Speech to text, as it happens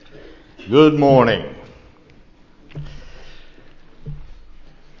Good morning.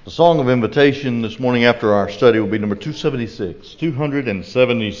 The song of invitation this morning after our study will be number 276.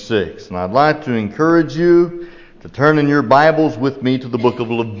 And I'd like to encourage you to turn in your Bibles with me to the book of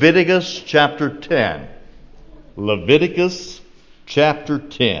Leviticus chapter 10. Leviticus chapter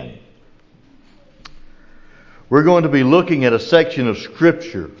 10. We're going to be looking at a section of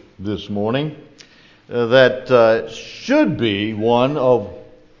Scripture this morning that should be one of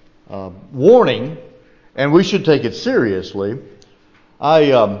warning, and we should take it seriously.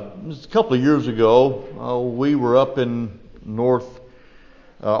 Just a couple of years ago, we were up in North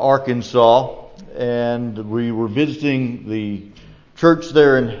Arkansas, and we were visiting the church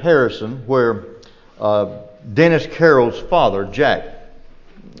there in Harrison, where Dennis Carroll's father, Jack,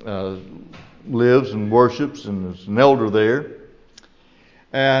 lives and worships and is an elder there.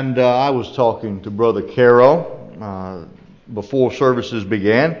 And I was talking to Brother Carroll before services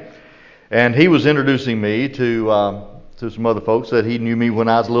began. And he was introducing me to some other folks that he knew me when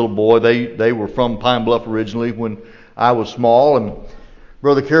I was a little boy. They were from Pine Bluff originally when I was small. And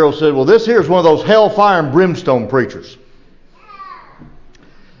Brother Carroll said, well, this here is one of those hellfire and brimstone preachers.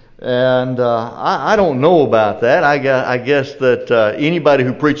 And I don't know about that. I guess that anybody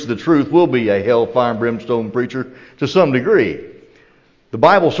who preaches the truth will be a hellfire and brimstone preacher to some degree. The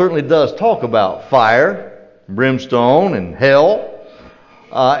Bible certainly does talk about fire, brimstone, and hell.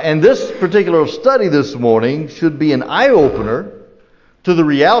 And this particular study this morning should be an eye-opener to the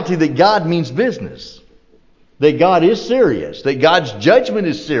reality that God means business, that God is serious, that God's judgment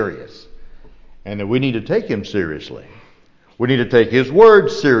is serious, and that we need to take Him seriously. We need to take His Word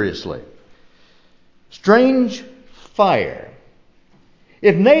seriously. Strange fire.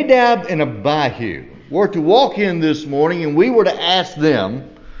 If Nadab and Abihu were to walk in this morning and we were to ask them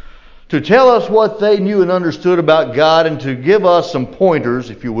to tell us what they knew and understood about God and to give us some pointers,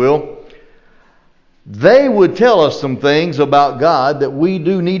 if you will, they would tell us some things about God that we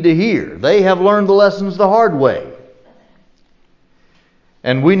do need to hear. They have learned the lessons the hard way.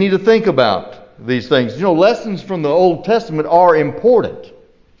 And we need to think about these things. You know, lessons from the Old Testament are important.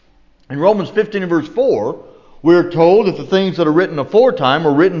 In Romans 15 and verse 4, we're told that the things that are written aforetime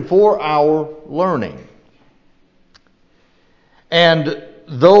are written for our learning. And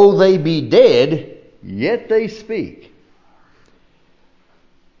though they be dead, yet they speak.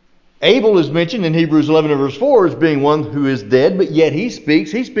 Abel is mentioned in Hebrews 11 and verse 4 as being one who is dead, but yet he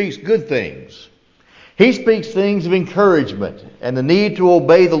speaks. He speaks good things. He speaks things of encouragement and the need to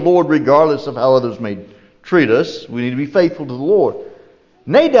obey the Lord regardless of how others may treat us. We need to be faithful to the Lord.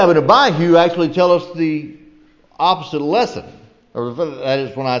 Nadab and Abihu actually tell us the opposite lesson. Or that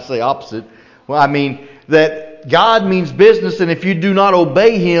is when I say opposite. Well, I mean that God means business, and if you do not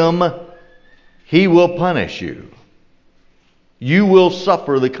obey Him, He will punish you. You will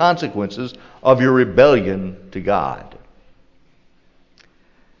suffer the consequences of your rebellion to God.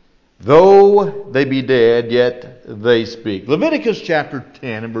 Though they be dead, yet they speak. Leviticus chapter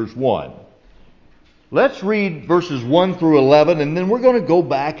 10 and verse 1. Let's read verses 1 through 11, and then we're going to go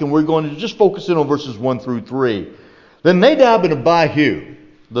back and we're going to just focus in on verses 1 through 3. Then Nadab and Abihu,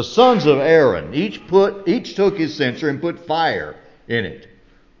 the sons of Aaron, each took his censer and put fire in it,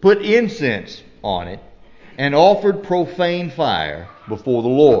 put incense on it, and offered profane fire before the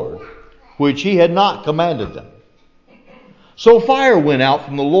Lord, which He had not commanded them. So fire went out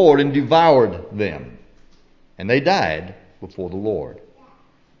from the Lord and devoured them, and they died before the Lord.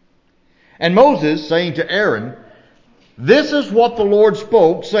 And Moses, saying to Aaron, this is what the Lord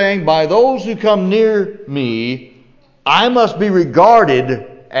spoke, saying, by those who come near me, I must be regarded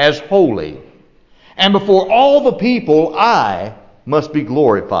as holy, and before all the people I must be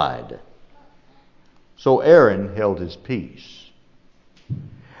glorified. So Aaron held his peace.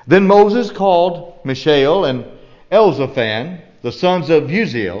 Then Moses called Mishael and Elzaphan, the sons of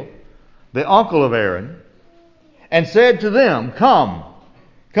Uzziel, the uncle of Aaron, and said to them, Come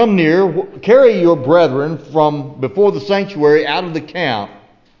near, carry your brethren from before the sanctuary out of the camp.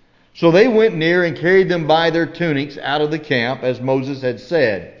 So they went near and carried them by their tunics out of the camp, as Moses had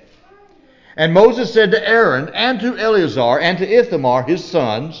said. And Moses said to Aaron and to Eleazar and to Ithamar his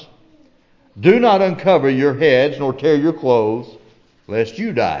sons, do not uncover your heads nor tear your clothes, lest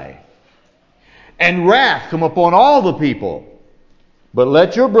you die. And wrath come upon all the people. But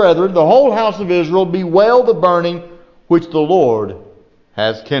let your brethren, the whole house of Israel, bewail the burning which the Lord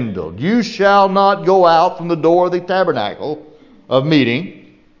has kindled. You shall not go out from the door of the tabernacle of meeting,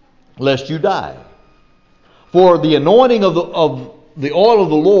 lest you die. For the anointing of the oil of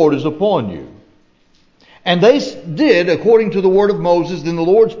the Lord is upon you. And they did according to the word of Moses. Then the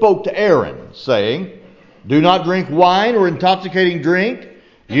Lord spoke to Aaron, saying, Do not drink wine or intoxicating drink.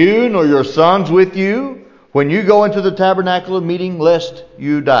 you nor your sons with you, when you go into the tabernacle of meeting, lest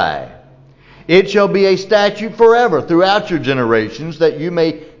you die. It shall be a statute forever throughout your generations, that you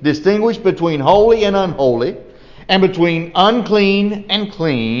may distinguish between holy and unholy, and between unclean and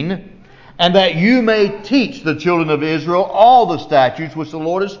clean, and that you may teach the children of Israel all the statutes which the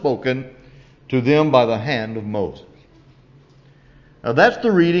Lord has spoken to them by the hand of Moses. Now that's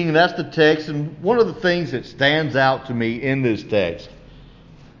the reading, and that's the text, and one of the things that stands out to me in this text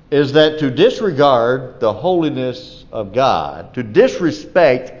is that to disregard the holiness of God, to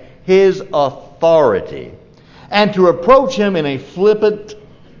disrespect His authority, and to approach Him in a flippant,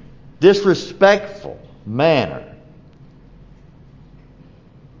 disrespectful manner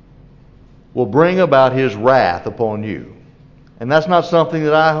will bring about His wrath upon you. And that's not something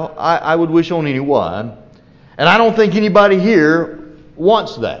that I would wish on anyone. And I don't think anybody here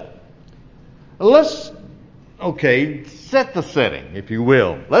wants that. Let's, set the setting, if you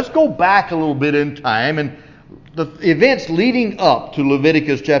will. Let's go back a little bit in time and the events leading up to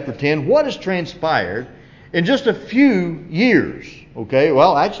Leviticus chapter 10. What has transpired in just a few years?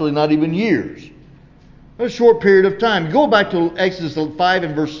 Well, actually not even years. A short period of time. Go back to Exodus 5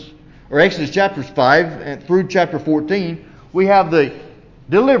 and Exodus chapters 5 and through chapter 14. We have the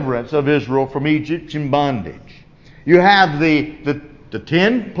deliverance of Israel from Egyptian bondage. You have the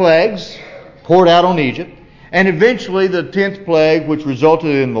 10 plagues poured out on Egypt, and eventually the 10th plague, which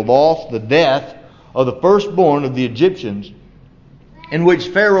resulted in the loss, the death of the firstborn of the Egyptians, in which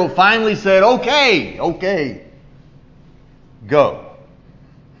Pharaoh finally said, okay, go.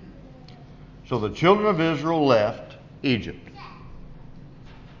 So the children of Israel left Egypt.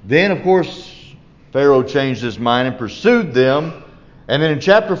 Then, of course, Pharaoh changed his mind and pursued them. And then in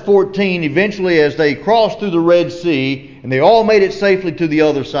chapter 14, eventually as they crossed through the Red Sea, and they all made it safely to the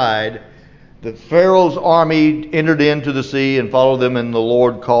other side, the Pharaoh's army entered into the sea and followed them, and the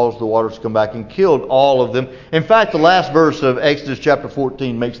Lord caused the waters to come back and killed all of them. In fact, the last verse of Exodus chapter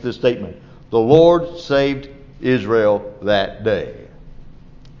 14 makes this statement: the Lord saved Israel that day.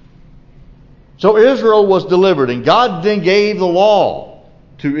 So Israel was delivered, and God then gave the law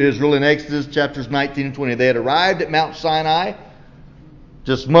to Israel in Exodus chapters 19 and 20. They had arrived at Mount Sinai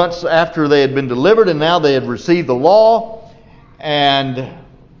just months after they had been delivered, and now they had received the law. And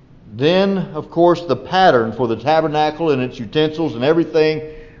then, of course, the pattern for the tabernacle and its utensils and everything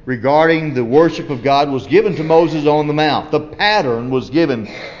regarding the worship of God was given to Moses on the mount. The pattern was given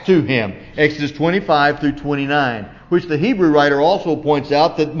to him. Exodus 25 through 29, which the Hebrew writer also points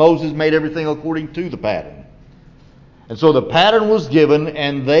out that Moses made everything according to the pattern. And so the pattern was given,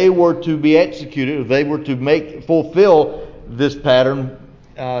 and they were to be executed. They were to fulfill this pattern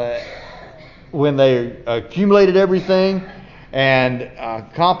when they accumulated everything and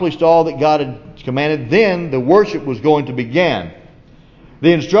accomplished all that God had commanded. Then the worship was going to begin.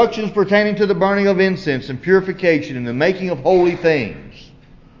 The instructions pertaining to the burning of incense and purification and the making of holy things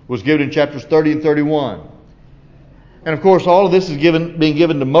was given in chapters 30 and 31. And of course, all of this is being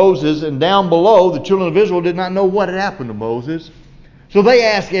given to Moses, and down below, the children of Israel did not know what had happened to Moses. So they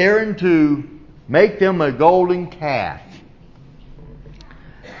asked Aaron to make them a golden calf.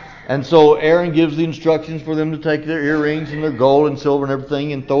 And so Aaron gives the instructions for them to take their earrings and their gold and silver and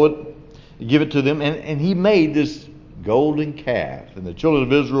everything and give it to them. And he made this golden calf. And the children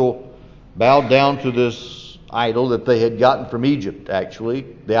of Israel bowed down to this idol that they had gotten from Egypt, actually.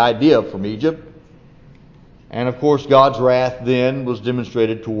 The idea from Egypt. And of course, God's wrath then was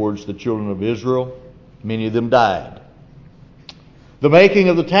demonstrated towards the children of Israel. Many of them died. The making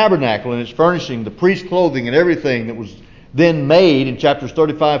of the tabernacle and its furnishing, the priest's clothing and everything that was then made in chapters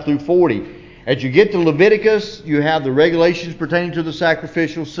 35 through 40. As you get to Leviticus, you have the regulations pertaining to the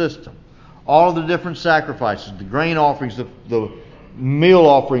sacrificial system. All of the different sacrifices, the grain offerings, the meal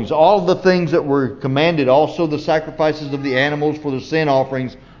offerings, all of the things that were commanded, also the sacrifices of the animals for the sin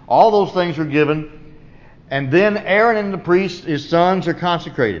offerings, all those things are given. And then Aaron and the priests, his sons, are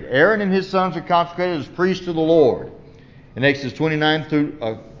consecrated. Aaron and his sons are consecrated as priests to the Lord. In Exodus 29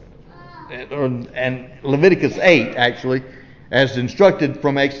 through and Leviticus 8, actually, as instructed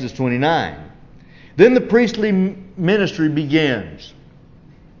from Exodus 29. Then the priestly ministry begins.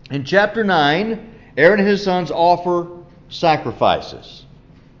 In chapter 9, Aaron and his sons offer sacrifices.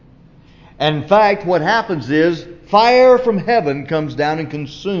 And in fact, what happens is fire from heaven comes down and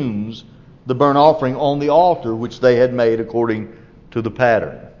consumes the burnt offering on the altar which they had made according to the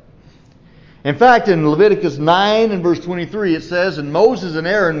pattern. In fact, in Leviticus 9 and verse 23, it says, "And Moses and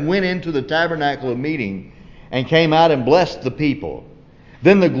Aaron went into the tabernacle of meeting and came out and blessed the people.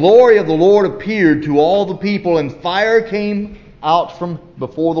 Then the glory of the Lord appeared to all the people, and fire came out from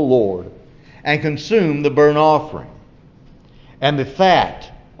before the Lord and consumed the burnt offering and the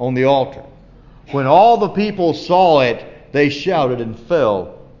fat on the altar. When all the people saw it, they shouted and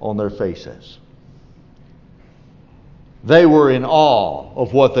fell on their faces. They were in awe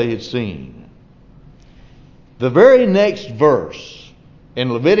of what they had seen. The very next verse,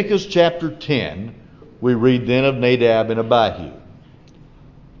 in Leviticus chapter 10, we read then of Nadab and Abihu.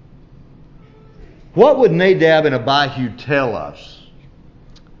 What would Nadab and Abihu tell us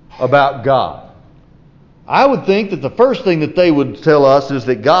about God? I would think that the first thing that they would tell us is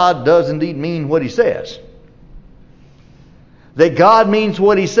that God does indeed mean what He says. That God means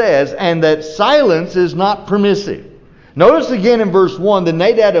what He says, and that silence is not permissive. Notice again in verse 1 that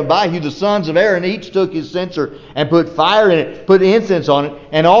Nadab and Abihu, the sons of Aaron, each took his censer and put fire in it, put incense on it,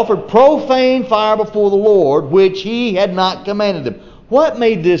 and offered profane fire before the Lord, which He had not commanded them. What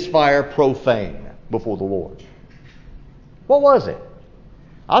made this fire profane before the Lord? What was it?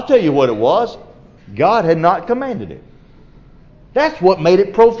 I'll tell you what it was. God had not commanded it. That's what made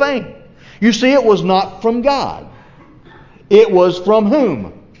it profane. You see, it was not from God. It was from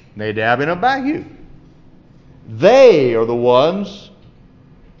whom? Nadab and Abihu. They are the ones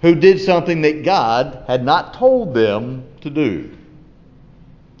who did something that God had not told them to do.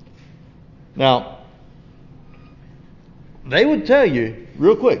 Now, they would tell you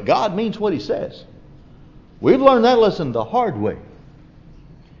real quick, God means what He says. We've learned that lesson the hard way.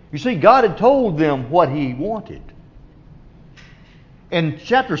 You see, God had told them what He wanted. In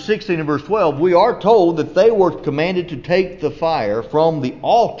chapter 16 and verse 12, we are told that they were commanded to take the fire from the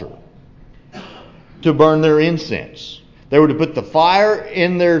altar to burn their incense. They were to put the fire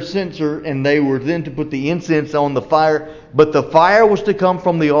in their censer, and they were then to put the incense on the fire, but the fire was to come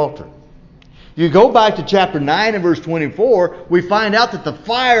from the altar. You go back to chapter 9 and verse 24, we find out that the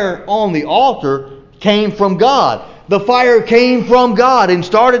fire on the altar came from God. The fire came from God and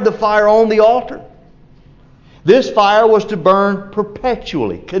started the fire on the altar. This fire was to burn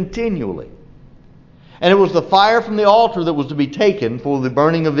perpetually, continually. And it was the fire from the altar that was to be taken for the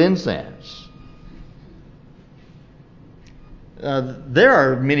burning of incense. There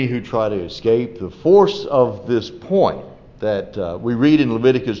are many who try to escape the force of this point that we read in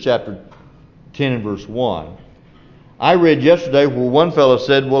Leviticus chapter 10 and verse 1. I read yesterday where one fellow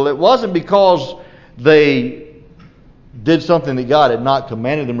said, well, it wasn't because they did something that God had not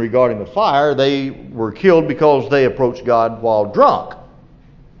commanded them regarding the fire. They were killed because they approached God while drunk.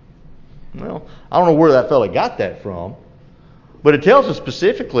 Well, I don't know where that fellow got that from, but it tells us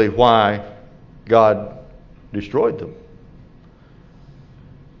specifically why God destroyed them.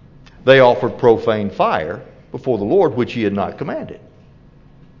 They offered profane fire before the Lord, which He had not commanded.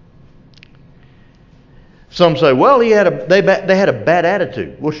 Some say, well, they had a bad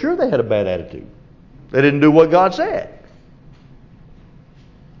attitude. Well, sure they had a bad attitude. They didn't do what God said.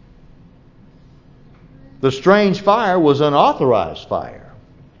 The strange fire was unauthorized fire.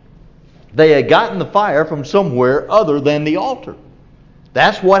 They had gotten the fire from somewhere other than the altar.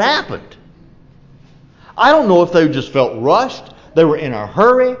 That's what happened. I don't know if they just felt rushed. They were in a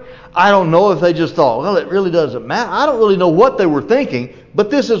hurry. I don't know if they just thought, well, it really doesn't matter. I don't really know what they were thinking, but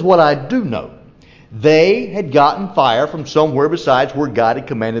this is what I do know. They had gotten fire from somewhere besides where God had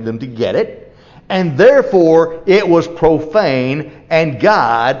commanded them to get it, and therefore it was profane, and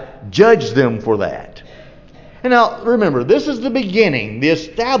God judged them for that. And now, remember, this is the beginning, the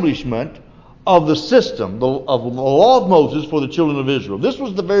establishment of the system, of the law of Moses for the children of Israel. This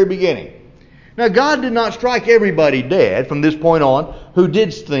was the very beginning. Now, God did not strike everybody dead from this point on who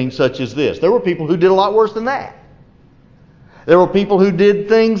did things such as this. There were people who did a lot worse than that. There were people who did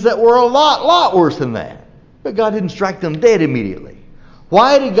things that were a lot worse than that. But God didn't strike them dead immediately.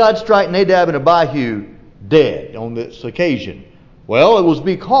 Why did God strike Nadab and Abihu dead on this occasion? Well, it was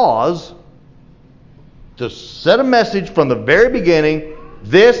because to set a message from the very beginning,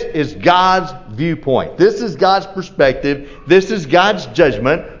 this is God's viewpoint. This is God's perspective. This is God's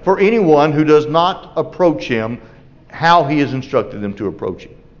judgment for anyone who does not approach Him how He has instructed them to approach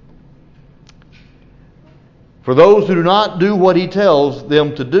Him. For those who do not do what He tells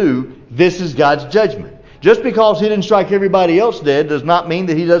them to do, this is God's judgment. Just because He didn't strike everybody else dead does not mean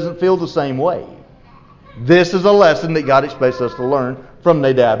that He doesn't feel the same way. This is a lesson that God expects us to learn from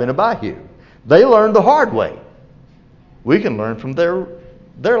Nadab and Abihu. They learned the hard way. We can learn from their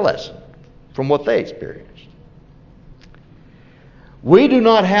lesson, from what they experienced. We do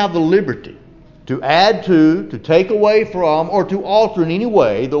not have the liberty to add to take away from, or to alter in any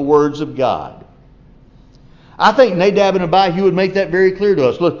way the words of God. I think Nadab and Abihu would make that very clear to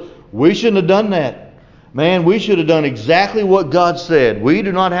us. Look, we shouldn't have done that. Man, we should have done exactly what God said. We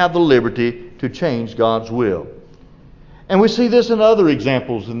do not have the liberty to change God's will. And we see this in other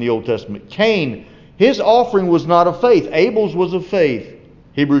examples in the Old Testament. Cain, his offering was not of faith. Abel's was of faith.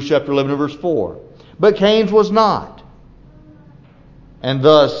 Hebrews chapter 11 and verse 4. But Cain's was not. And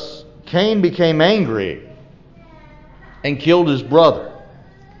thus Cain became angry and killed his brother.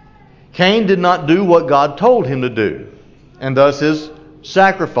 Cain did not do what God told him to do. And thus his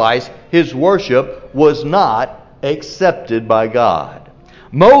sacrifice, his worship, was not accepted by God.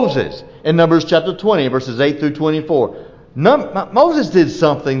 Moses, in Numbers chapter 20, verses 8 through 24. Moses did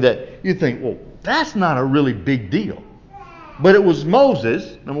something that you think, well, that's not a really big deal. But it was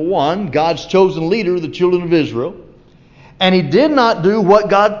Moses, number one, God's chosen leader of the children of Israel. And he did not do what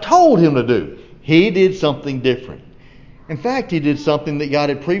God told him to do. He did something different. In fact, he did something that God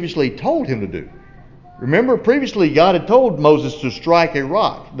had previously told him to do. Remember, previously God had told Moses to strike a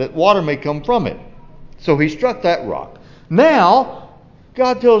rock, that water may come from it. So he struck that rock. Now,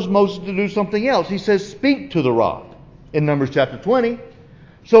 God tells Moses to do something else. He says, speak to the rock in Numbers chapter 20.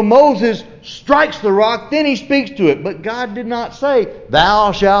 So Moses strikes the rock, then he speaks to it. But God did not say,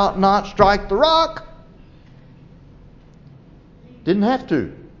 thou shalt not strike the rock. Didn't have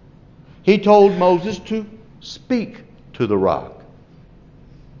to. He told Moses to speak to the rock.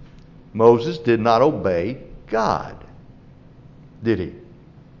 Moses did not obey God, did he?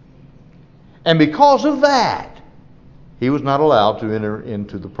 And because of that, he was not allowed to enter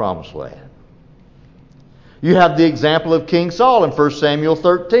into the promised land. You have the example of King Saul in 1 Samuel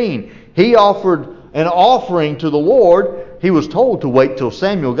 13. He offered an offering to the Lord. He was told to wait till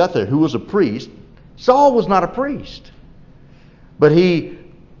Samuel got there, who was a priest. Saul was not a priest. But he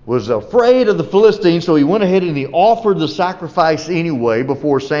was afraid of the Philistines, so he went ahead and he offered the sacrifice anyway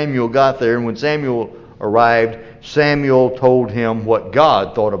before Samuel got there. And when Samuel arrived, Samuel told him what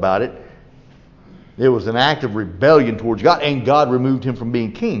God thought about it. It was an act of rebellion towards God, and God removed him from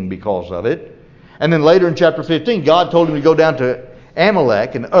being king because of it. And then later in chapter 15, God told him to go down to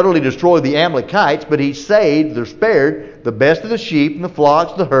Amalek and utterly destroy the Amalekites, but he saved, or spared, the best of the sheep and the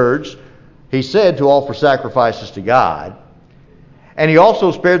flocks, the herds, he said, to offer sacrifices to God. And he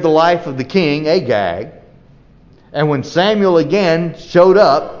also spared the life of the king, Agag. And when Samuel again showed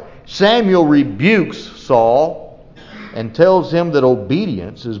up, Samuel rebukes Saul and tells him that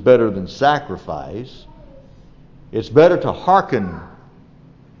obedience is better than sacrifice. It's better to hearken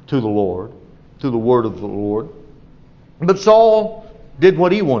to the Lord, to the word of the Lord. But Saul did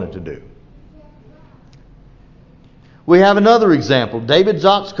what he wanted to do. We have another example, David's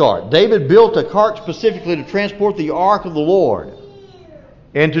ox cart. David built a cart specifically to transport the ark of the Lord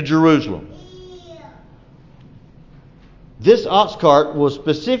into Jerusalem. This ox cart was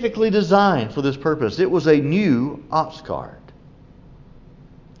specifically designed for this purpose. It was a new ox cart.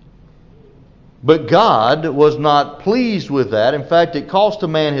 But God was not pleased with that. In fact, it cost a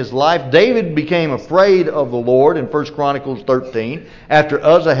man his life. David became afraid of the Lord in 1 Chronicles 13 after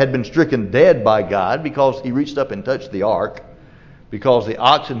Uzzah had been stricken dead by God because he reached up and touched the ark, because the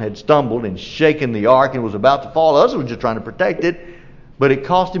oxen had stumbled and shaken the ark and was about to fall. Uzzah was just trying to protect it, but it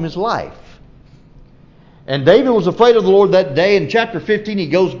cost him his life. And David was afraid of the Lord that day. In chapter 15, he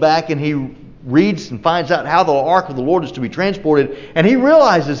goes back and he reads and finds out how the ark of the Lord is to be transported, and he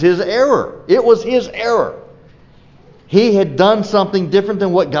realizes his error. It was his error. He had done something different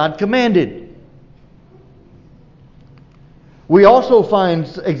than what God commanded. We also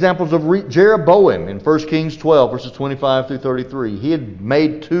find examples of Jeroboam in 1 Kings 12, verses 25 through 33. He had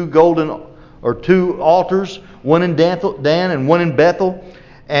made two altars, one in Dan and one in Bethel,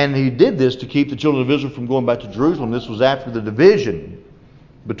 and he did this to keep the children of Israel from going back to Jerusalem. This was after the division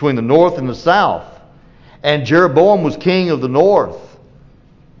between the north and the south. And Jeroboam was king of the north.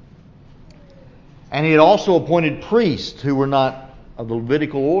 And he had also appointed priests who were not of the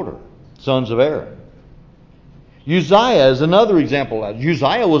Levitical order, sons of Aaron. Uzziah is another example.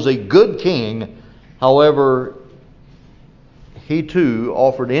 Uzziah was a good king. However, he too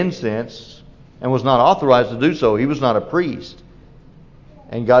offered incense and was not authorized to do so. He was not a priest.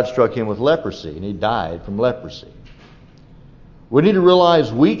 And God struck him with leprosy, and he died from leprosy. We need to realize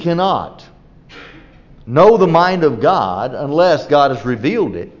we cannot know the mind of God unless God has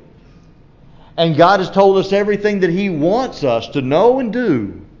revealed it. And God has told us everything that He wants us to know and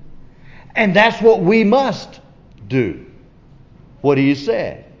do. And that's what we must do, what He has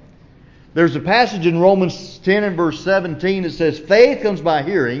said. There's a passage in Romans 10 and verse 17 that says, faith comes by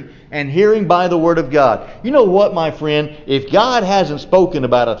hearing, and hearing by the Word of God. You know what, my friend? If God hasn't spoken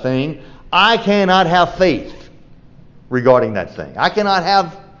about a thing, I cannot have faith regarding that thing. I cannot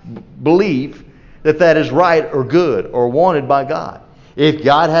have belief that that is right or good or wanted by God. If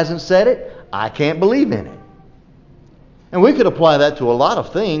God hasn't said it, I can't believe in it. And we could apply that to a lot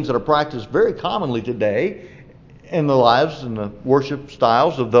of things that are practiced very commonly today in the lives and the worship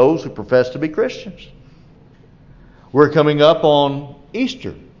styles of those who profess to be Christians. We're coming up on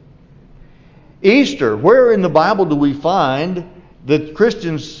Easter. Easter, where in the Bible do we find that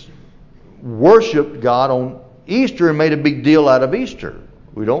Christians worshiped God on Easter and made a big deal out of Easter?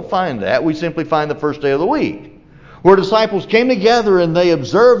 We don't find that. We simply find the first day of the week, where disciples came together and they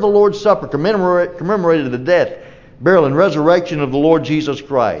observed the Lord's Supper, commemorated the death, burial, and resurrection of the Lord Jesus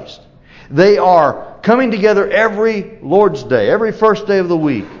Christ. They are coming together every Lord's Day, every first day of the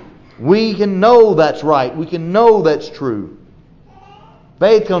week. We can know that's right. We can know that's true.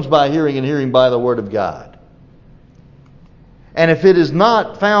 Faith comes by hearing, and hearing by the Word of God. And if it is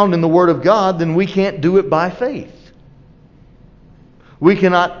not found in the Word of God, then we can't do it by faith. We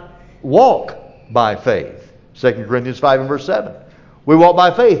cannot walk by faith. 2 Corinthians 5 and verse 7. We walk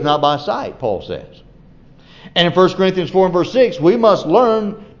by faith, not by sight, Paul says. And in 1 Corinthians 4 and verse 6, we must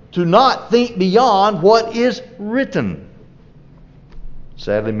learn to not think beyond what is written.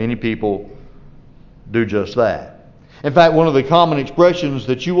 Sadly, many people do just that. In fact, one of the common expressions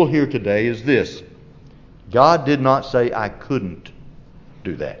that you will hear today is this: God did not say I couldn't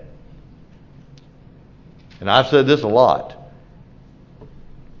do that. And I've said this a lot.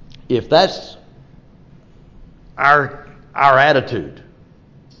 If that's our attitude,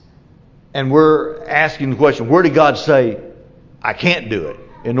 and we're asking the question, where did God say I can't do it,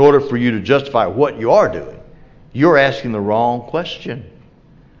 in order for you to justify what you are doing, you're asking the wrong question.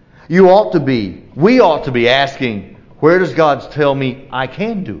 We ought to be asking, where does God tell me I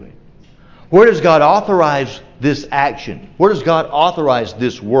can do it? Where does God authorize this action? Where does God authorize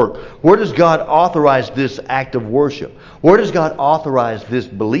this work? Where does God authorize this act of worship? Where does God authorize this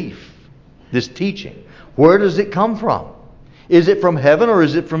belief, this teaching? Where does it come from? Is it from heaven or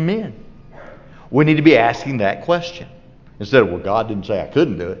is it from men? We need to be asking that question. Instead of, well, God didn't say I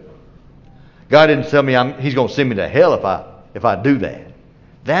couldn't do it. God didn't tell me He's going to send me to hell if I do that.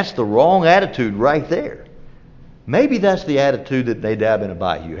 That's the wrong attitude right there. Maybe that's the attitude that Nadab and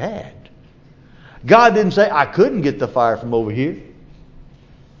Abihu had. God didn't say I couldn't get the fire from over here.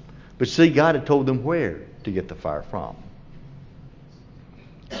 But see, God had told them where to get the fire from.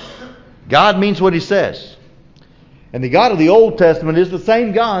 God means what He says. And the God of the Old Testament is the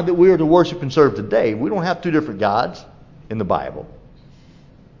same God that we are to worship and serve today. We don't have two different gods in the Bible.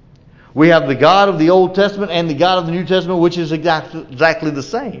 We have the God of the Old Testament and the God of the New Testament, which is exactly the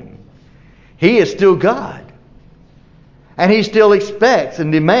same. He is still God. And He still expects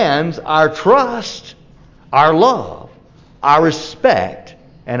and demands our trust, our love, our respect,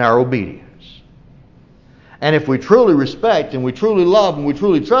 and our obedience. And if we truly respect and we truly love and we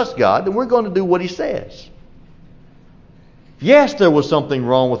truly trust God, then we're going to do what He says. Yes, there was something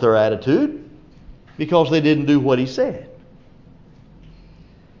wrong with their attitude because they didn't do what He said.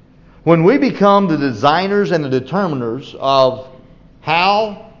 When we become the designers and the determiners of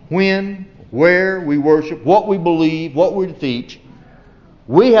how, when, where we worship, what we believe, what we teach,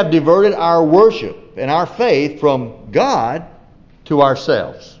 we have diverted our worship and our faith from God to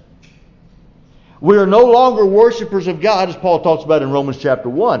ourselves. We are no longer worshipers of God, as Paul talks about in Romans chapter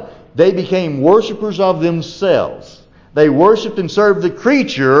 1. They became worshipers of themselves. They worshiped and served the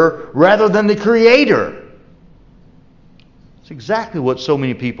creature rather than the Creator. It's exactly what so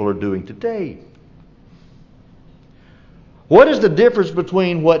many people are doing today. What is the difference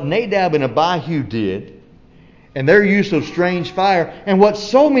between what Nadab and Abihu did and their use of strange fire and what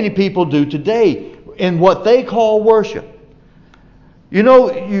so many people do today in what they call worship? You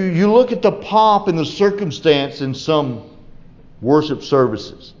know, you look at the pomp and the circumstance in some worship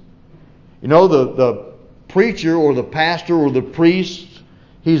services. You know, the preacher or the pastor or the priest,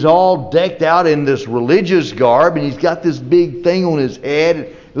 he's all decked out in this religious garb and he's got this big thing on his head.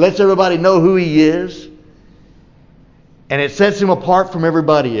 It lets everybody know who he is. And it sets him apart from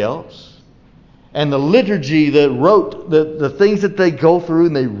everybody else. And the liturgy that wrote, the things that they go through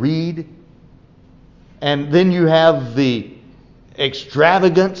and they read. And then you have the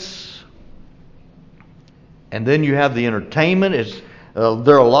extravagance. And then you have the entertainment.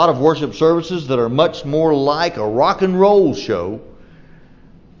 There are a lot of worship services that are much more like a rock and roll show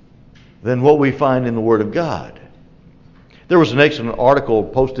than what we find in the Word of God. There was an excellent article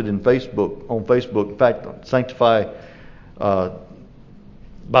posted on Facebook. In fact, Sanctify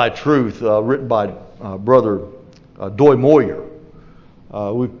by Truth, written by Brother Doy Moyer.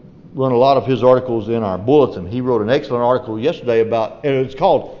 We run a lot of his articles in our bulletin. He wrote an excellent article yesterday about, and it's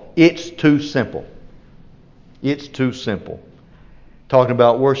called "It's Too Simple." It's too simple. Talking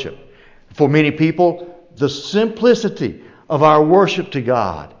about worship. For many people, the simplicity of our worship to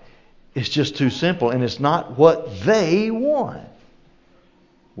God is just too simple, and it's not what they want.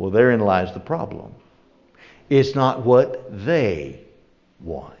 Well, therein lies the problem. It's not what they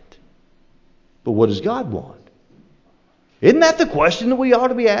want. But what does God want? Isn't that the question that we ought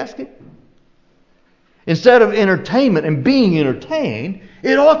to be asking? Instead of entertainment and being entertained,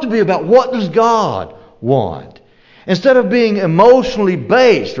 it ought to be about what does God want. Instead of being emotionally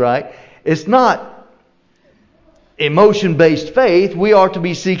based, right? It's not emotion-based faith. We are to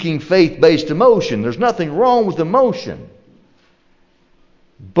be seeking faith-based emotion. There's nothing wrong with emotion.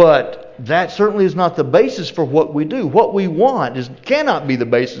 But that certainly is not the basis for what we do. What we want cannot be the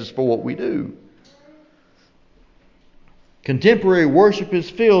basis for what we do. Contemporary worship is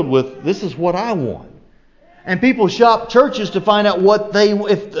filled with, this is what I want. And people shop churches to find out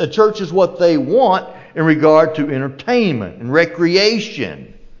if a church is what they want in regard to entertainment and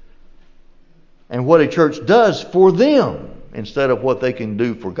recreation. And what a church does for them instead of what they can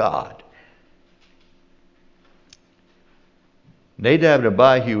do for God. Nadab and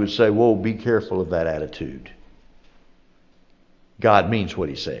Abihu would say, whoa, be careful of that attitude. God means what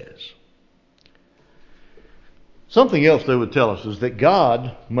He says. Something else they would tell us is that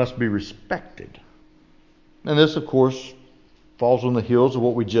God must be respected. And this, of course, falls on the heels of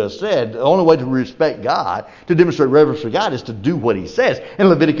what we just said. The only way to respect God, to demonstrate reverence for God, is to do what He says. In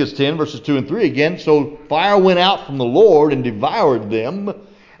Leviticus 10, verses 2 and 3 again, so fire went out from the Lord and devoured them,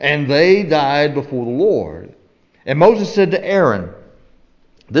 and they died before the Lord. And Moses said to Aaron,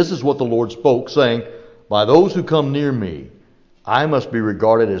 this is what the Lord spoke, saying, by those who come near me, I must be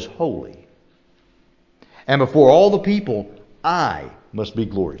regarded as holy. And before all the people, I must be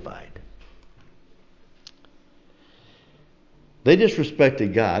glorified. They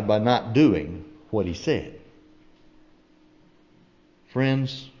disrespected God by not doing what He said.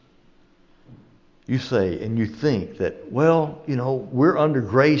 Friends, you say and you think that, well, we're under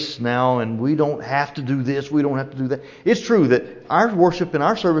grace now and we don't have to do this, we don't have to do that. It's true that our worship and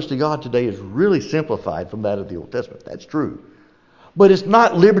our service to God today is really simplified from that of the Old Testament. That's true. But it's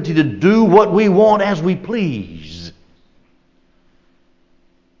not liberty to do what we want as we please.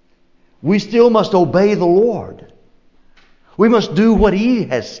 We still must obey the Lord. We must do what He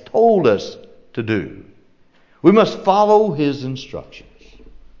has told us to do. We must follow His instructions.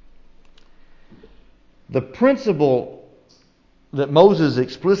 The principle that Moses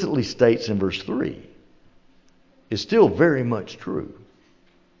explicitly states in verse 3 is still very much true.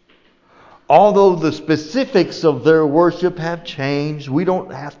 Although the specifics of their worship have changed, we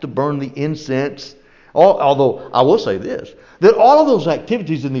don't have to burn the incense. Although I will say this, that all of those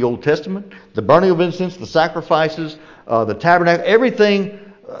activities in the Old Testament, the burning of incense, the sacrifices, the tabernacle,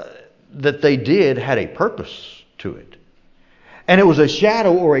 everything that they did had a purpose to it. And it was a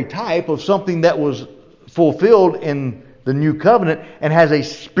shadow or a type of something that was fulfilled in the new covenant and has a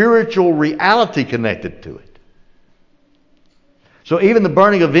spiritual reality connected to it. So even the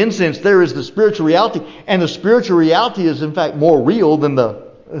burning of incense, there is the spiritual reality. And the spiritual reality is in fact more real than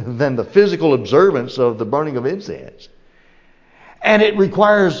the physical observance of the burning of incense. And it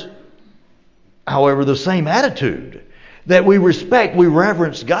requires, however, the same attitude. That we respect, we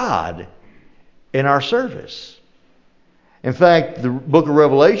reverence God in our service. In fact, the book of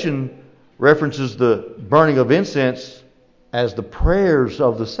Revelation references the burning of incense as the prayers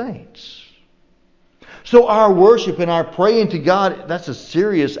of the saints. So our worship and our praying to God, that's a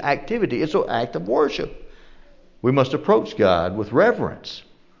serious activity. It's an act of worship. We must approach God with reverence.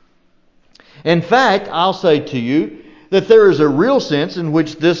 In fact, I'll say to you that there is a real sense in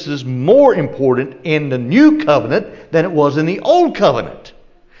which this is more important in the new covenant than it was in the old covenant.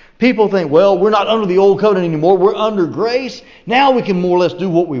 People think, well, we're not under the old covenant anymore. We're under grace. Now we can more or less do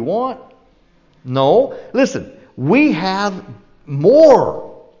what we want. No. Listen, we have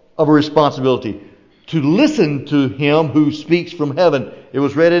more of a responsibility to listen to Him who speaks from heaven. It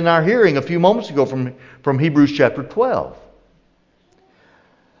was read in our hearing a few moments ago from Hebrews chapter 12.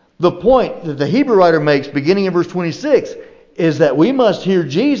 The point that the Hebrew writer makes beginning in verse 26 is that we must hear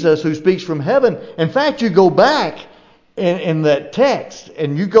Jesus who speaks from heaven. In fact, you go back in that text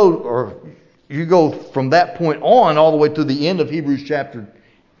and you go from that point on all the way to the end of Hebrews chapter,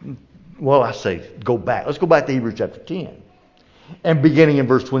 well, I say go back. Let's go back to Hebrews chapter 10. And beginning in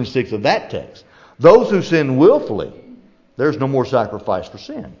verse 26 of that text. Those who sin willfully, there's no more sacrifice for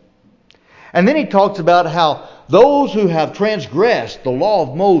sin. And then he talks about how those who have transgressed the law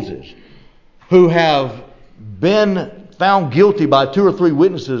of Moses, who have been found guilty by 2 or 3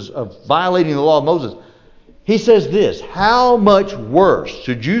 witnesses of violating the law of Moses, he says this, how much worse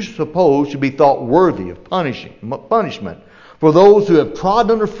should you suppose should be thought worthy of punishment for those who have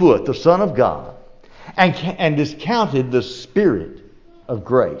trodden underfoot the Son of God and discounted the Spirit of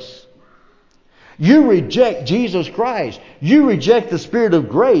grace? You reject Jesus Christ. You reject the Spirit of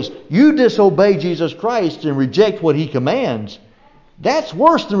grace. You disobey Jesus Christ and reject what He commands. That's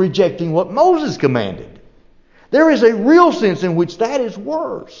worse than rejecting what Moses commanded. There is a real sense in which that is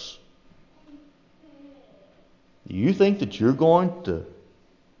worse. Do you think that you're going to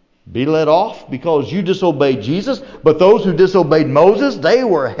be let off because you disobeyed Jesus? But those who disobeyed Moses, they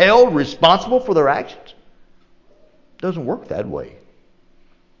were held responsible for their actions? It doesn't work that way.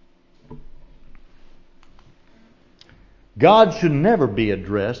 God should never be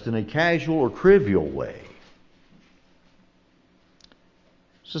addressed in a casual or trivial way.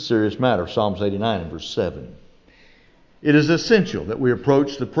 It's a serious matter. Psalms 89 and verse 7. It is essential that we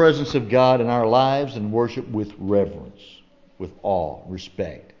approach the presence of God in our lives and worship with reverence, with awe,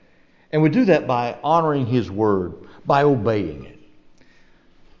 respect. And we do that by honoring His Word, by obeying it.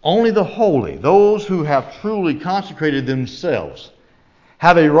 Only the holy, those who have truly consecrated themselves,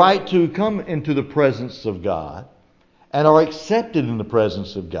 have a right to come into the presence of God and are accepted in the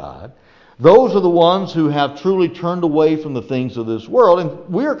presence of God. Those are the ones who have truly turned away from the things of this world. And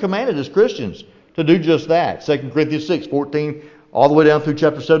we are commanded as Christians to do just that. 2 Corinthians 6:14, all the way down through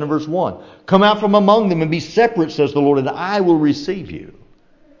chapter 7 and verse 1. Come out from among them and be separate, says the Lord, and I will receive you.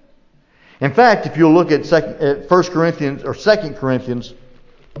 In fact, if you'll look at 2 Corinthians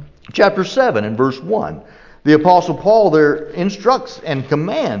chapter 7 and verse 1, the Apostle Paul there instructs and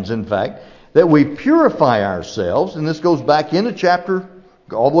commands, in fact, that we purify ourselves. And this goes back into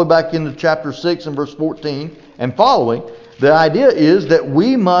all the way back into chapter 6 and verse 14 and following. The idea is that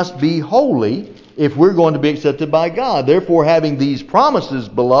we must be holy if we're going to be accepted by God. Therefore, having these promises,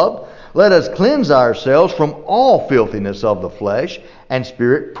 beloved, let us cleanse ourselves from all filthiness of the flesh and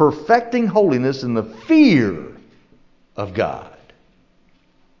spirit, perfecting holiness in the fear of God.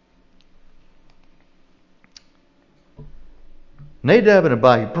 Nadab and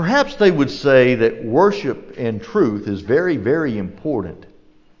Abihu, perhaps they would say that worship and truth is very, very important.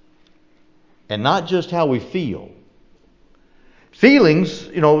 And not just how we feel. Feelings,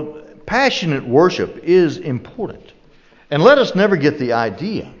 passionate worship is important. And let us never get the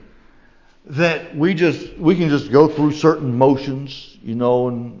idea that we can just go through certain motions,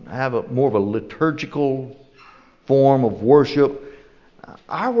 and have more of a liturgical form of worship.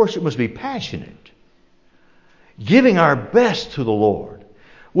 Our worship must be passionate. Giving our best to the Lord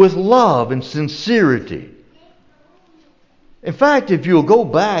with love and sincerity. In fact, if you'll go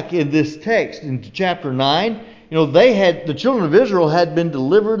back in this text into chapter 9, the children of Israel had been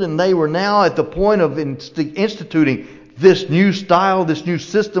delivered, and they were now at the point of instituting this new style, this new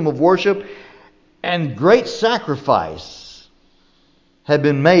system of worship, and great sacrifice had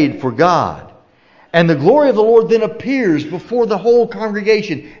been made for God. And the glory of the Lord then appears before the whole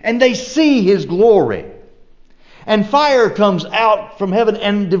congregation, and they see His glory. And fire comes out from heaven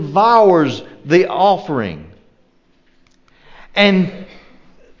and devours the offering. And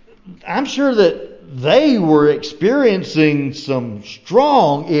I'm sure that they were experiencing some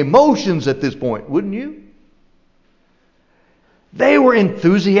strong emotions at this point, wouldn't you? They were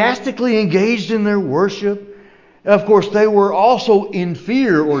enthusiastically engaged in their worship. Of course, they were also in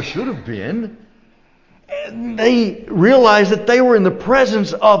fear, or should have been. And they realized that they were in the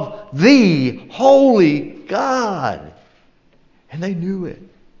presence of the holy God. And they knew it.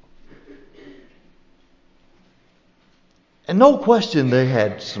 And no question they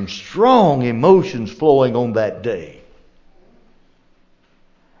had some strong emotions flowing on that day.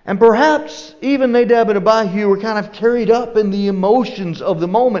 And perhaps even Nadab and Abihu were kind of carried up in the emotions of the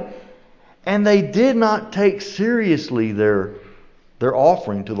moment. And they did not take seriously their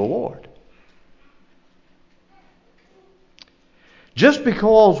offering to the Lord. Just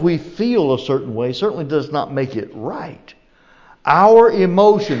because we feel a certain way certainly does not make it right. Our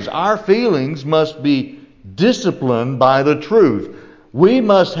emotions, our feelings must be disciplined by the truth. We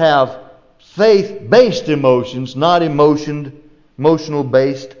must have faith-based emotions, not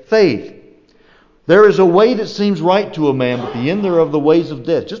emotional-based faith. There is a way that seems right to a man, but the end thereof the ways of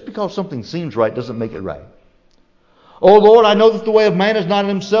death. Just because something seems right doesn't make it right. O Lord, I know that the way of man is not in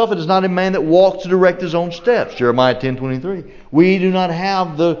himself. It is not in man that walks to direct his own steps. Jeremiah 10:23. We do not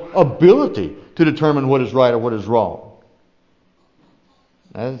have the ability to determine what is right or what is wrong.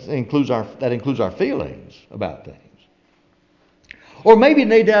 That includes our feelings about things. Or maybe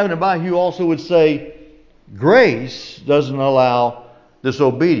Nadab and Abihu also would say, grace doesn't allow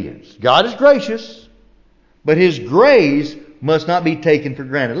disobedience. God is gracious, but His grace must not be taken for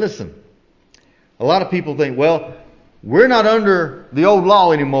granted. Listen, a lot of people think, well, we're not under the old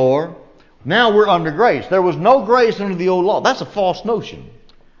law anymore. Now we're under grace. There was no grace under the old law. That's a false notion.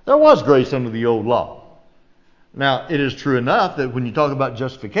 There was grace under the old law. Now, it is true enough that when you talk about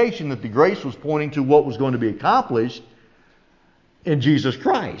justification, that the grace was pointing to what was going to be accomplished in Jesus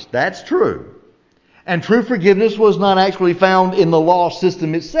Christ. That's true. And true forgiveness was not actually found in the law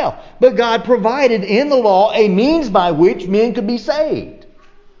system itself. But God provided in the law a means by which men could be saved.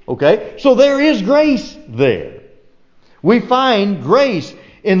 Okay? So there is grace there. We find grace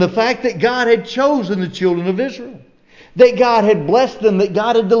in the fact that God had chosen the children of Israel. That God had blessed them. That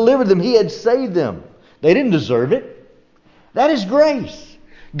God had delivered them. He had saved them. They didn't deserve it. That is grace.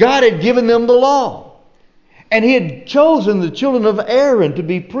 God had given them the law. And He had chosen the children of Aaron to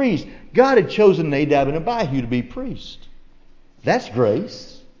be priests. God had chosen Nadab and Abihu to be priests. That's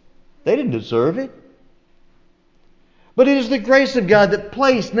grace. They didn't deserve it. But it is the grace of God that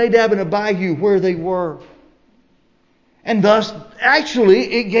placed Nadab and Abihu where they were. And thus,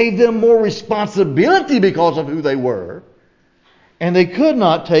 actually, it gave them more responsibility because of who they were. And they could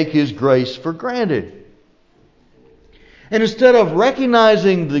not take His grace for granted. And instead of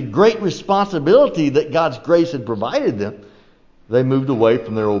recognizing the great responsibility that God's grace had provided them, they moved away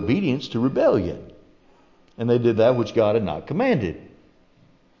from their obedience to rebellion. And they did that which God had not commanded.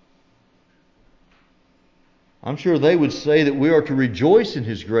 I'm sure they would say that we are to rejoice in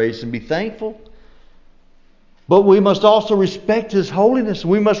His grace and be thankful. But we must also respect His holiness.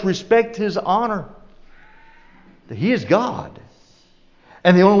 We must respect His honor. That He is God.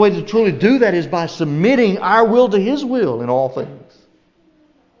 And the only way to truly do that is by submitting our will to His will in all things.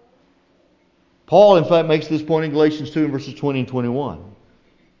 Paul, in fact, makes this point in Galatians 2 and verses 20 and 21.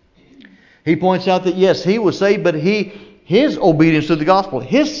 He points out that yes, he was saved, but his obedience to the gospel,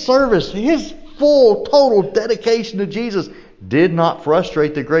 his service, his full, total dedication to Jesus did not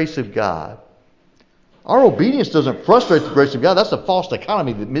frustrate the grace of God. Our obedience doesn't frustrate the grace of God. That's a false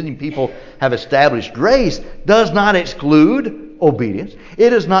dichotomy that many people have established. Grace does not exclude obedience.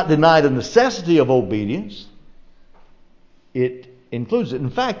 It does not deny the necessity of obedience. It includes it. In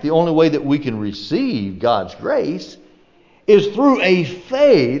fact, the only way that we can receive God's grace is through a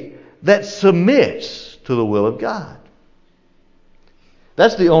faith that submits to the will of God.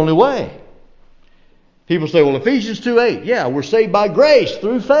 That's the only way. People say, well, Ephesians 2:8, yeah, we're saved by grace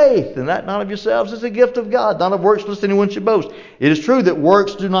through faith, and that not of yourselves is a gift of God, not of works lest anyone should boast. It is true that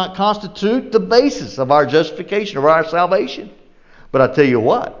works do not constitute the basis of our justification, of our salvation. But I tell you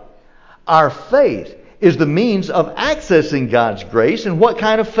what, our faith is the means of accessing God's grace, and what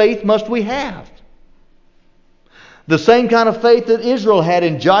kind of faith must we have? The same kind of faith that Israel had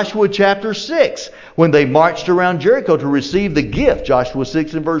in Joshua chapter 6 when they marched around Jericho to receive the gift. Joshua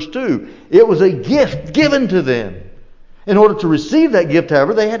 6 and verse 2. It was a gift given to them. In order to receive that gift,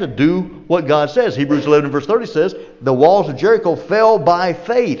 however, they had to do what God says. Hebrews 11 and verse 30 says, the walls of Jericho fell by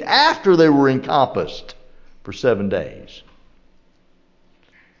faith after they were encompassed for 7 days.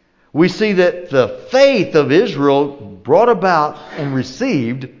 We see that the faith of Israel brought about and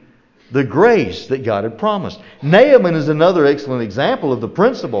received the grace that God had promised. Naaman is another excellent example of the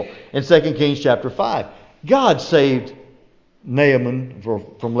principle in 2 Kings chapter 5. God saved Naaman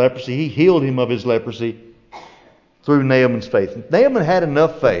from leprosy. He healed him of his leprosy through Naaman's faith. Naaman had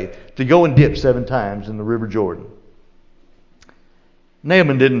enough faith to go and dip 7 times in the river Jordan.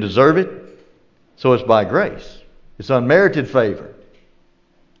 Naaman didn't deserve it, so it's by grace. It's unmerited favor.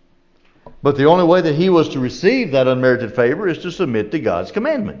 But the only way that he was to receive that unmerited favor is to submit to God's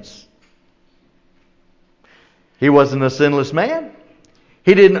commandments. He wasn't a sinless man.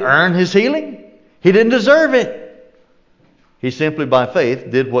 He didn't earn his healing. He didn't deserve it. He simply by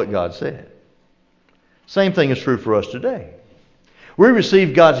faith did what God said. Same thing is true for us today. We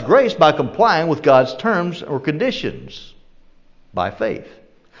receive God's grace by complying with God's terms or conditions by faith.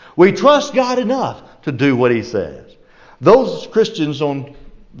 We trust God enough to do what He says. Those Christians on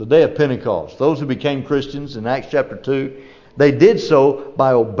the day of Pentecost, those who became Christians in Acts chapter 2, they did so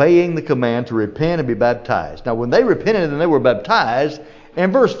by obeying the command to repent and be baptized. Now, when they repented and they were baptized,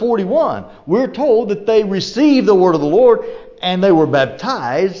 in verse 41, we're told that they received the word of the Lord and they were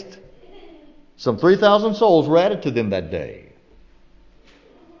baptized. Some 3,000 souls were added to them that day.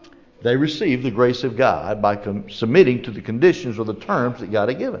 They received the grace of God by submitting to the conditions or the terms that God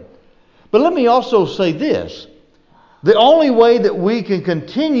had given. But let me also say this. The only way that we can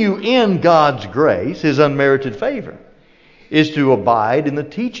continue in God's grace, His unmerited favor, is to abide in the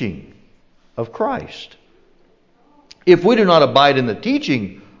teaching of Christ. If we do not abide in the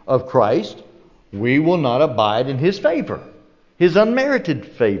teaching of Christ, we will not abide in His favor, His unmerited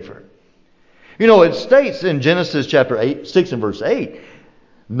favor. You know, it states in Genesis chapter 6 and verse 8,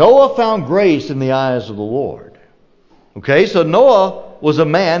 Noah found grace in the eyes of the Lord. Okay, so Noah was a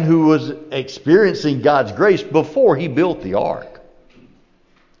man who was experiencing God's grace before he built the ark.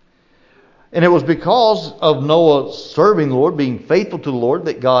 And it was because of Noah serving the Lord, being faithful to the Lord,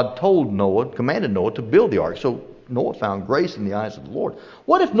 that God told Noah, commanded Noah to build the ark. So Noah found grace in the eyes of the Lord.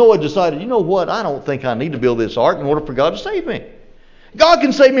 What if Noah decided, you know what, I don't think I need to build this ark in order for God to save me. God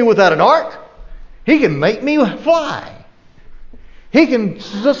can save me without an ark. He can make me fly. He can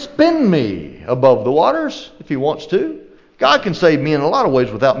suspend me above the waters if He wants to. God can save me in a lot of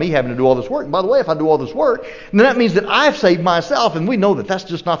ways without me having to do all this work. And by the way, if I do all this work, then that means that I've saved myself, and we know that that's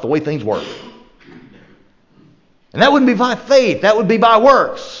just not the way things work. And that wouldn't be by faith, that would be by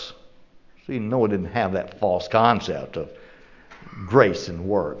works. See, Noah didn't have that false concept of grace and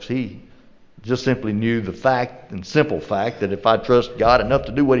works. He just simply knew the fact and simple fact that if I trust God enough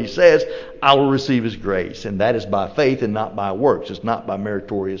to do what He says, I will receive His grace. And that is by faith and not by works. It's not by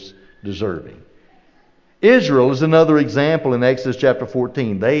meritorious deserving. Israel is another example in Exodus chapter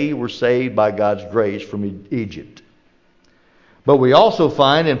 14. They were saved by God's grace from Egypt. But we also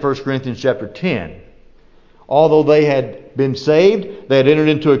find in 1 Corinthians chapter 10, although they had been saved, they had entered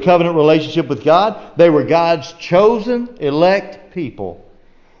into a covenant relationship with God, they were God's chosen, elect people.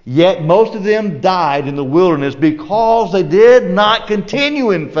 Yet most of them died in the wilderness because they did not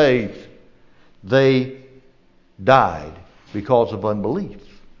continue in faith. They died because of unbelief.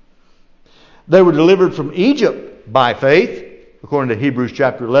 They were delivered from Egypt by faith, according to Hebrews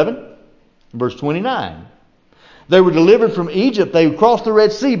chapter 11, verse 29. They were delivered from Egypt. They crossed the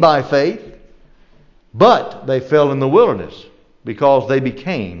Red Sea by faith, but they fell in the wilderness because they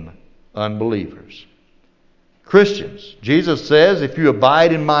became unbelievers. Christians, Jesus says, if you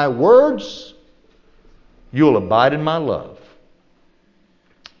abide in my words, you will abide in my love.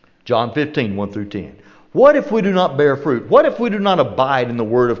 John 15, 1 through 10. What if we do not bear fruit? What if we do not abide in the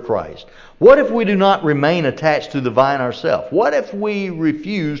word of Christ? What if we do not remain attached to the vine ourselves? What if we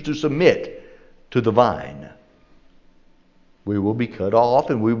refuse to submit to the vine? We will be cut off,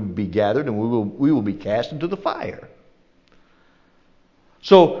 and we will be gathered, and we will be cast into the fire.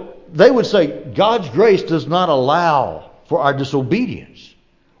 So they would say God's grace does not allow for our disobedience.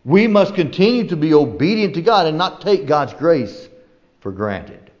 We must continue to be obedient to God and not take God's grace for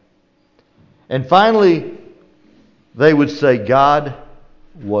granted. And finally, they would say God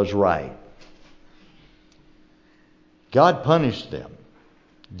was right. God punished them.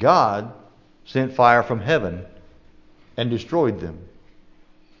 God sent fire from heaven and destroyed them.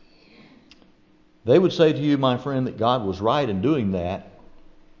 They would say to you, my friend, that God was right in doing that.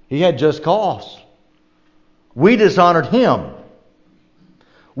 He had just cause. We dishonored Him.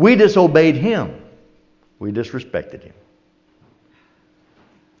 We disobeyed Him. We disrespected Him.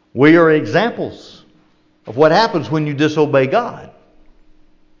 We are examples of what happens when you disobey God.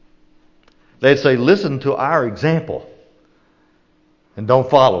 They'd say, listen to our example and don't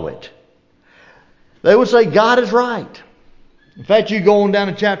follow it. They would say, God is right. In fact, you go on down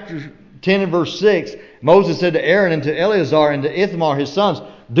to chapter 10 and verse 6. Moses said to Aaron and to Eleazar and to Ithamar his sons,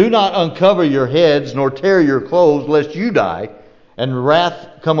 do not uncover your heads nor tear your clothes, lest you die, and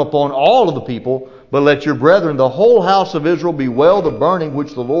wrath come upon all of the people. But let your brethren, the whole house of Israel, bewail the burning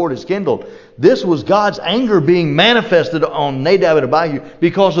which the Lord has kindled. This was God's anger being manifested on Nadab and Abihu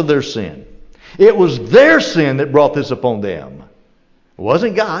because of their sin. It was their sin that brought this upon them. It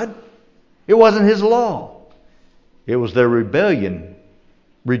wasn't God. It wasn't His law. It was their rebellion,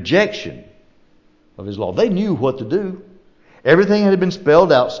 rejection of His law. They knew what to do. Everything had been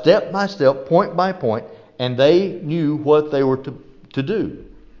spelled out step by step, point by point, and they knew what they were to do.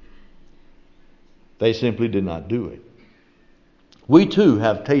 They simply did not do it. We too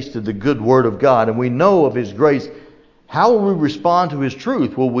have tasted the good word of God, and we know of His grace. How will we respond to His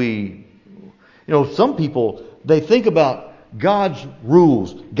truth? Will we, some people, they think about God's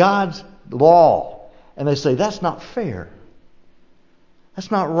rules, God's law, and they say, that's not fair. That's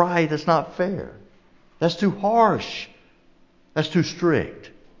not right. That's not fair. That's too harsh. That's too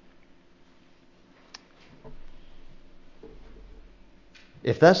strict.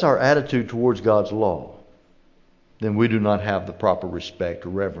 If that's our attitude towards God's law, then we do not have the proper respect or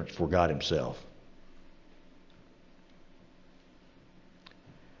reverence for God Himself.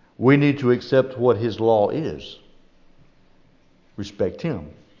 We need to accept what His law is. Respect Him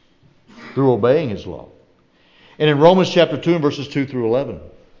through obeying His law. And in Romans chapter 2 and verses 2 through 11,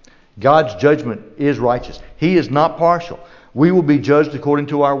 God's judgment is righteous. He is not partial. We will be judged according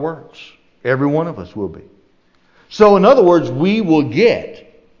to our works. Every one of us will be. So in other words, we will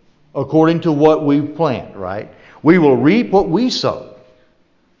get according to what we plant, right? We will reap what we sow.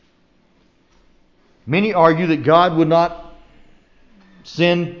 Many argue that God would not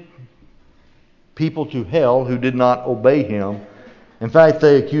send people to hell who did not obey Him. In fact,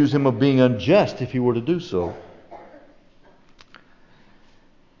 they accuse Him of being unjust if He were to do so.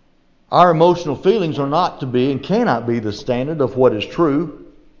 Our emotional feelings are not to be and cannot be the standard of what is true.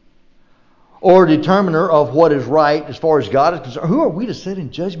 or determiner of what is right as far as God is concerned. Who are we to sit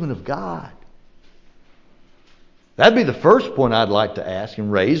in judgment of God? That'd be the first point I'd like to ask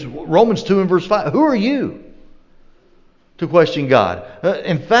and raise. Romans 2 and verse 5. Who are you to question God?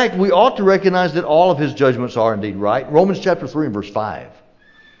 In fact, we ought to recognize that all of His judgments are indeed right. Romans chapter 3 and verse 5.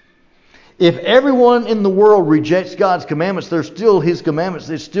 If everyone in the world rejects God's commandments, they're still His commandments.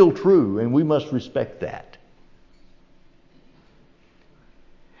 It's still true, and we must respect that.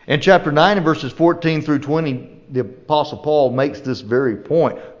 In chapter 9 and verses 14 through 20, the Apostle Paul makes this very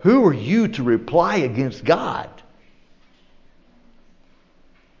point. Who are you to reply against God?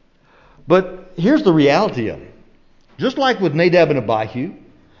 But here's the reality of it. Just like with Nadab and Abihu,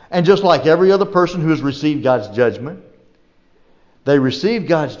 and just like every other person who has received God's judgment, they received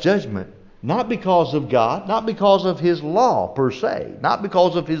God's judgment not because of God, not because of His law per se, not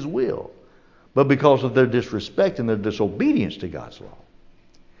because of His will, but because of their disrespect and their disobedience to God's law.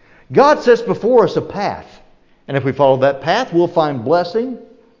 God sets before us a path, and if we follow that path, we'll find blessing,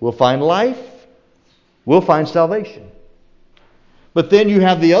 we'll find life, we'll find salvation. But then you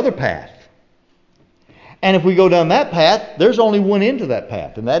have the other path. And if we go down that path, there's only one end to that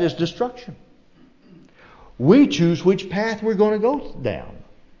path, and that is destruction. We choose which path we're going to go down.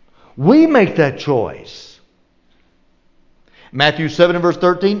 We make that choice. Matthew 7 and verse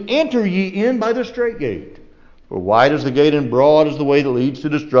 13, enter ye in by the strait gate. For wide is the gate and broad is the way that leads to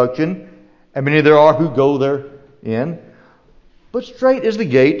destruction, and many there are who go therein. But strait is the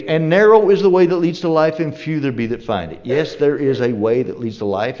gate, and narrow is the way that leads to life, and few there be that find it. Yes, there is a way that leads to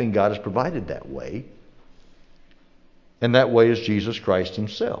life, and God has provided that way. And that way is Jesus Christ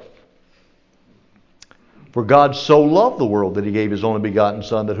Himself. For God so loved the world that He gave His only begotten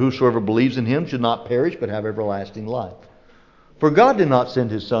Son, that whosoever believes in Him should not perish, but have everlasting life. For God did not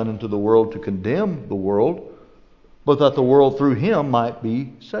send His Son into the world to condemn the world, but that the world through Him might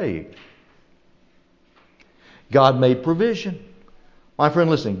be saved. God made provision. My friend,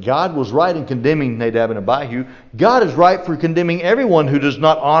 listen, God was right in condemning Nadab and Abihu. God is right for condemning everyone who does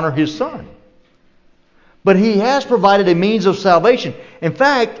not honor His Son. But He has provided a means of salvation. In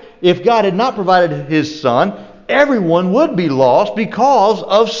fact, if God had not provided His Son, everyone would be lost because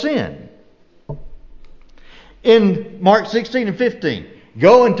of sin. In Mark 16 and 15,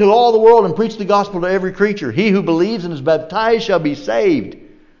 go into all the world and preach the gospel to every creature. He who believes and is baptized shall be saved,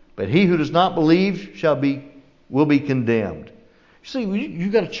 but he who does not believe will be condemned. See,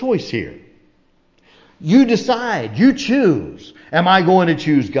 you've got a choice here. You decide, you choose. Am I going to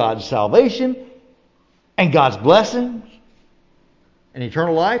choose God's salvation and God's blessings and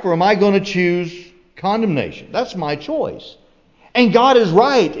eternal life, or am I going to choose condemnation? That's my choice. And God is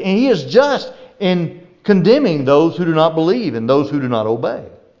right, and He is just in condemning those who do not believe and those who do not obey.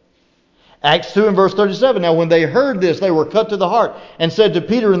 Acts 2 and verse 37, now when they heard this, they were cut to the heart and said to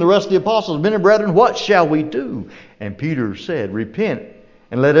Peter and the rest of the apostles, men and brethren, what shall we do? And Peter said, repent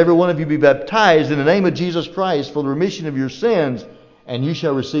and let every one of you be baptized in the name of Jesus Christ for the remission of your sins, and you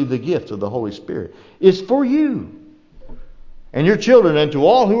shall receive the gift of the Holy Spirit. It's for you and your children and to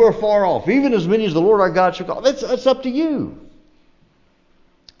all who are far off, even as many as the Lord our God shall call. That's up to you.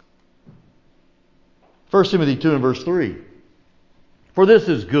 1 Timothy 2 and verse 3. For this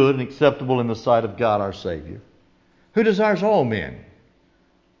is good and acceptable in the sight of God our Savior, who desires all men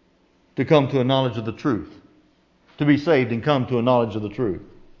to come to a knowledge of the truth, to be saved and come to a knowledge of the truth.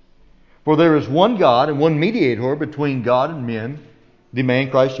 For there is one God and one mediator between God and men, the man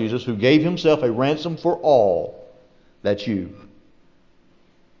Christ Jesus, who gave Himself a ransom for all, that's you,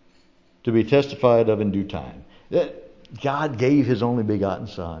 to be testified of in due time. God gave His only begotten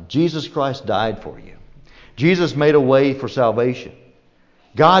Son. Jesus Christ died for you. Jesus made a way for salvation.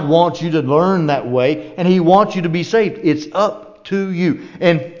 God wants you to learn that way, and He wants you to be saved. It's up to you.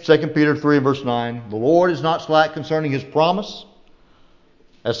 In 2 Peter 3 verse 9, the Lord is not slack concerning His promise,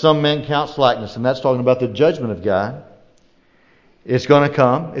 as some men count slackness. And that's talking about the judgment of God. It's going to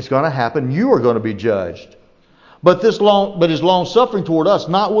come. It's going to happen. You are going to be judged. But His long suffering toward us,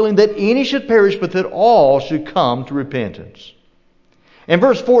 not willing that any should perish, but that all should come to repentance. In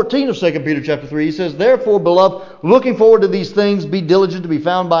verse 14 of 2 Peter chapter 3, he says, therefore, beloved, looking forward to these things, be diligent to be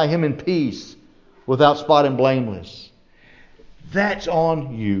found by Him in peace, without spot and blameless. That's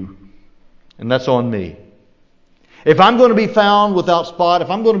on you, and that's on me. If I'm going to be found without spot, if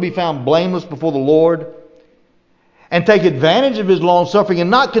I'm going to be found blameless before the Lord, and take advantage of His long suffering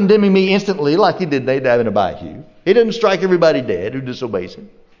and not condemning me instantly like He did Nadab and Abihu. He didn't strike everybody dead who disobeys Him.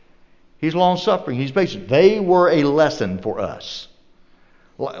 He's long suffering. He's patient. They were a lesson for us.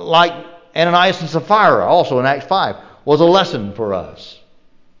 Like Ananias and Sapphira, also in Acts 5, was a lesson for us.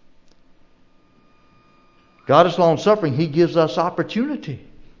 God is long suffering. He gives us opportunity.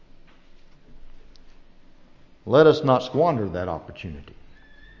 Let us not squander that opportunity.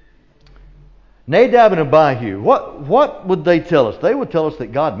 Nadab and Abihu, what would they tell us? They would tell us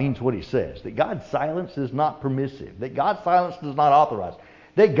that God means what He says, that God's silence is not permissive, that God's silence is not authorized,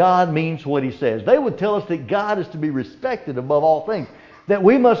 that God means what He says. They would tell us that God is to be respected above all things, that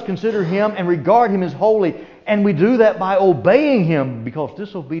we must consider Him and regard Him as holy, and we do that by obeying Him, because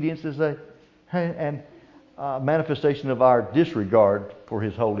disobedience is a manifestation of our disregard for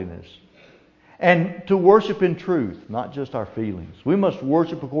His holiness. And to worship in truth, not just our feelings. We must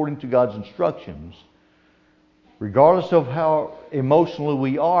worship according to God's instructions. Regardless of how emotional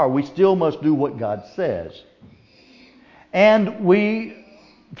we are, we still must do what God says. And we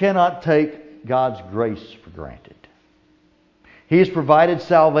cannot take God's grace for granted. He has provided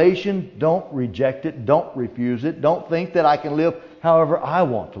salvation. Don't reject it. Don't refuse it. Don't think that I can live however I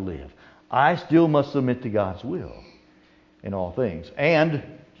want to live. I still must submit to God's will in all things. And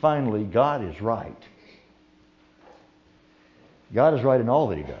finally, God is right. God is right in all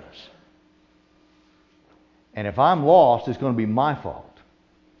that He does. And if I'm lost, it's going to be my fault,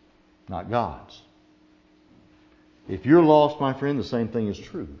 not God's. If you're lost, my friend, the same thing is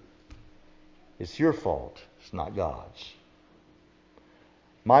true. It's your fault. It's not God's.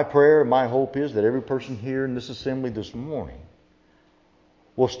 My prayer, my hope is that every person here in this assembly this morning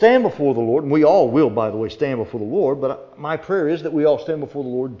will stand before the Lord, and we all will, by the way, stand before the Lord, but my prayer is that we all stand before the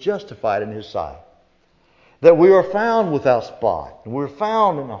Lord justified in His sight. That we are found without spot, and we're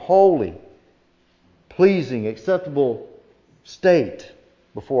found in a holy, pleasing, acceptable state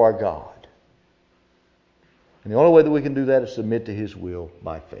before our God. And the only way that we can do that is submit to His will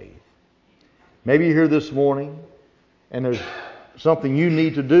by faith. Maybe you're here this morning, and there's something you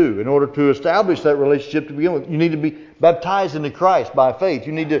need to do in order to establish that relationship to begin with. You need to be baptized into Christ by faith.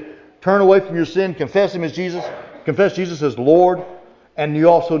 You need to turn away from your sin, confess Him as Jesus, confess Jesus as Lord, and you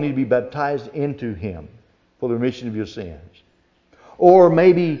also need to be baptized into Him for the remission of your sins. Or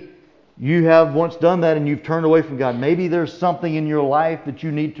maybe you have once done that and you've turned away from God. Maybe there's something in your life that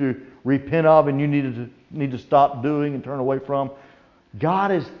you need to repent of and you need to stop doing and turn away from.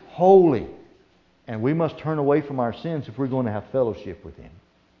 God is holy. And we must turn away from our sins if we're going to have fellowship with Him.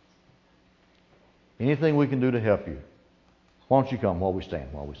 Anything we can do to help you. Why don't you come while we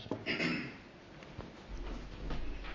stand, while we sing.